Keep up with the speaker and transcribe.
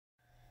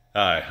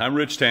Hi, I'm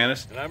Rich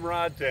Tannis. And I'm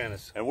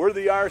Rctwins. And we're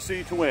the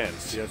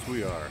Rctwins. Yes,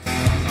 we are.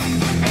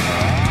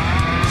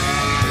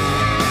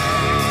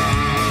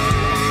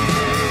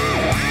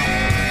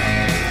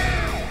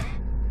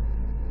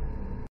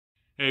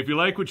 Hey, if you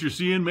like what you're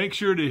seeing, make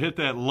sure to hit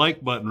that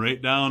like button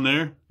right down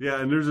there.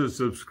 Yeah, and there's a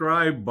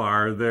subscribe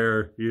bar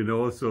there, you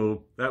know,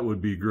 so that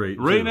would be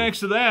great. Right too. next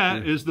to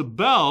that is the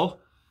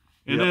bell.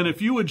 And then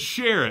if you would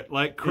share it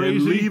like crazy.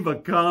 And leave a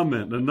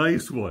comment, a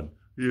nice one.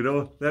 You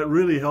know, that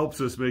really helps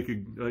us make,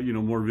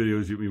 more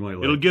videos that we might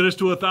like. It'll get us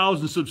to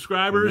 1,000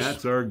 subscribers. And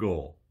that's our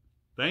goal.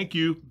 Thank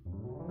you.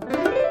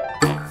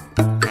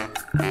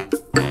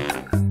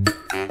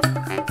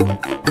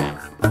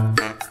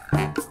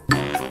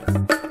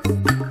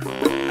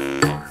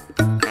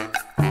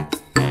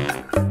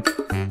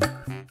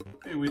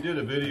 Hey, we did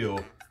a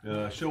video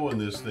showing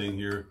this thing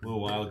here a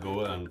little while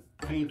ago on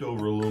paint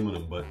over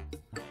aluminum, but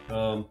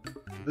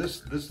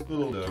this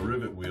little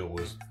rivet wheel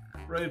was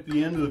right at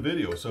the end of the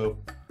video, so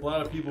a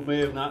lot of people may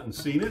have not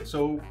seen it,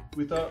 so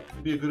we thought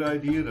it'd be a good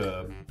idea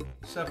to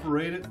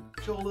separate it,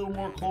 show a little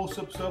more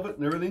close-ups of it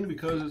and everything,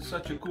 because it's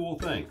such a cool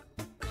thing.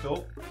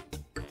 So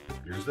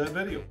here's that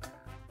video.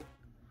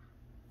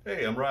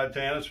 Hey, I'm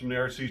Rctwins from the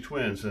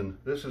Rctwins, and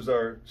this is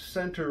our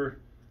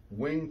center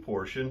wing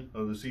portion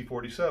of the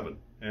C47,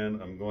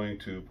 and I'm going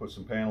to put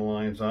some panel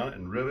lines on it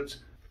and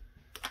rivets.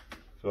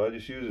 So I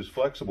just use this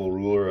flexible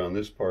ruler on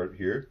this part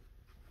here,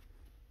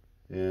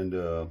 and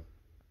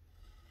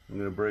I'm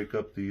going to break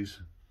up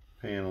these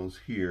panels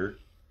here.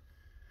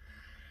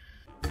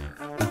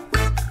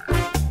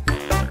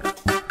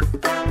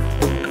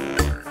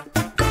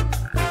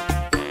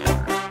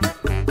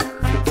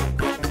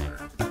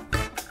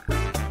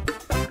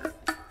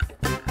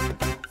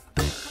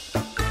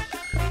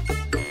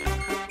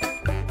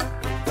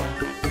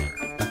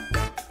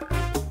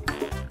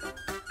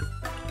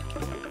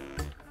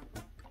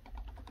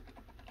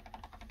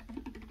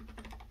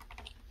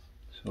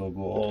 So I'll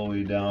go all the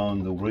way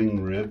down the wing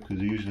rib,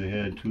 because I usually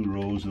had 2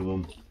 rows of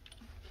them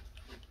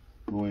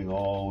going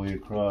all the way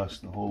across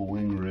the whole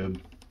wing rib.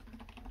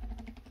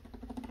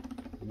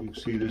 You can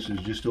see this is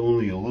just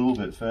only a little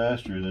bit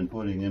faster than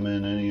putting them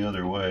in any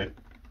other way,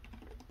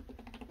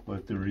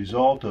 but the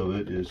result of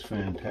it is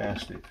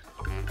fantastic.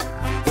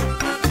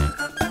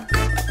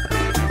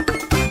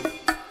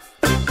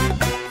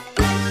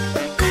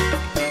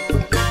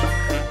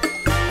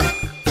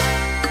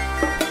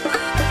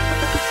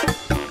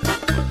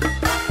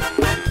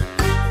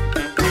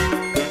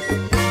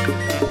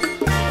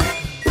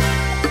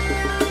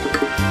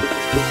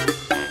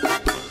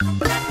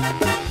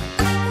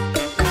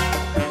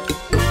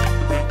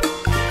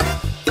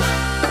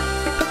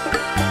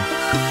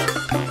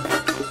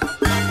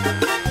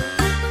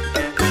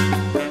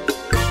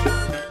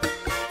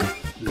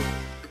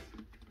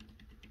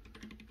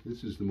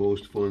 This is the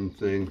most fun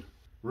thing.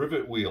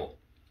 Rivet wheel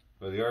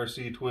by the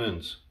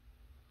Rctwins.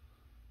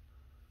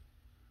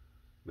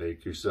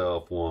 Make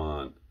yourself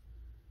one.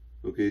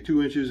 Okay,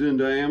 2 inches in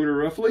diameter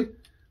roughly.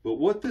 But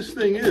what this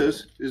thing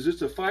is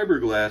it's a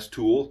fiberglass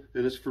tool,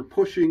 and it's for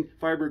pushing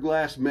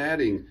fiberglass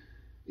matting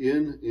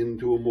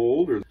into a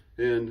mold,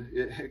 and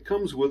it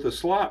comes with a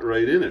slot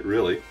right in it,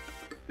 really.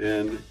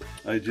 And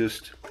I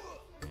just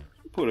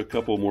put a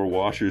couple more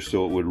washers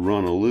so it would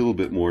run a little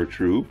bit more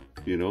true,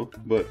 you know.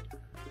 But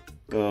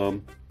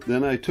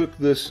then I took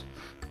this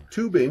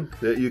tubing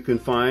that you can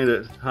find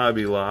at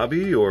Hobby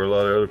Lobby or a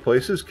lot of other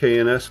places.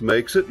 K&S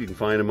makes it. You can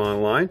find them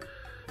online.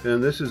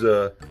 And this is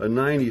a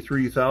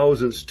 93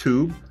 thousandths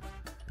tube.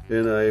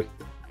 And I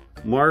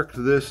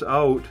marked this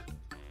out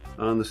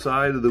on the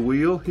side of the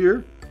wheel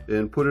here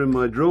and put it in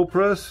my drill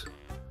press.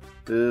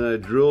 And I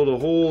drilled a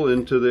hole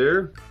into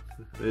there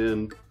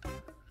and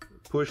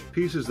pushed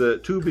pieces of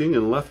that tubing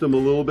and left them a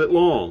little bit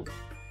long.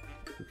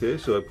 Okay,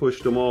 so I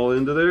pushed them all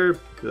into there,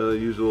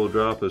 use a little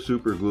drop of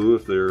super glue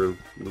if they're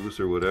loose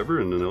or whatever,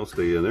 and then they'll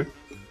stay in there.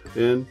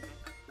 And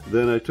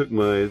then I took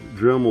my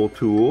Dremel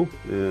tool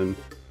and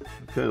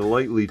kind of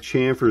lightly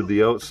chamfered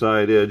the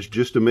outside edge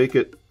just to make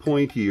it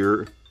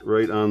pointier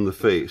right on the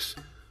face,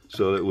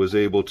 so that it was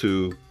able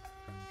to,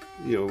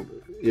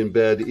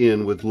 embed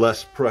in with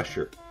less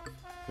pressure.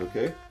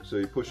 Okay, so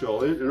you push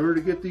all in order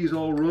to get these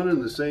all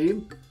running the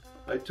same.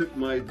 I took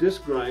my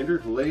disc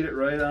grinder, laid it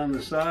right on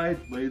the side,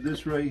 laid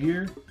this right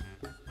here,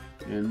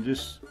 and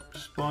just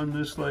spun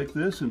this like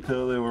this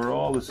until they were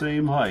all the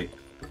same height.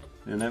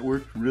 And that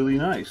worked really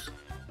nice.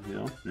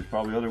 There's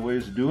probably other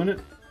ways of doing it,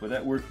 but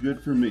that worked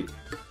good for me.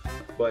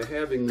 By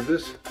having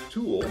this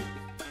tool,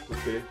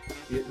 okay,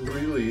 it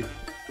really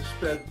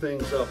sped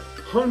things up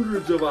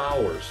hundreds of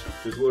hours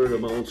is what it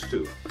amounts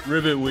to.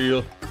 Rivet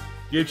wheel,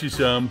 get you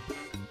some.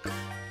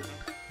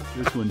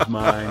 This one's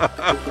mine.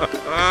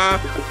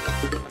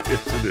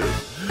 Yes, it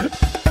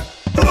is.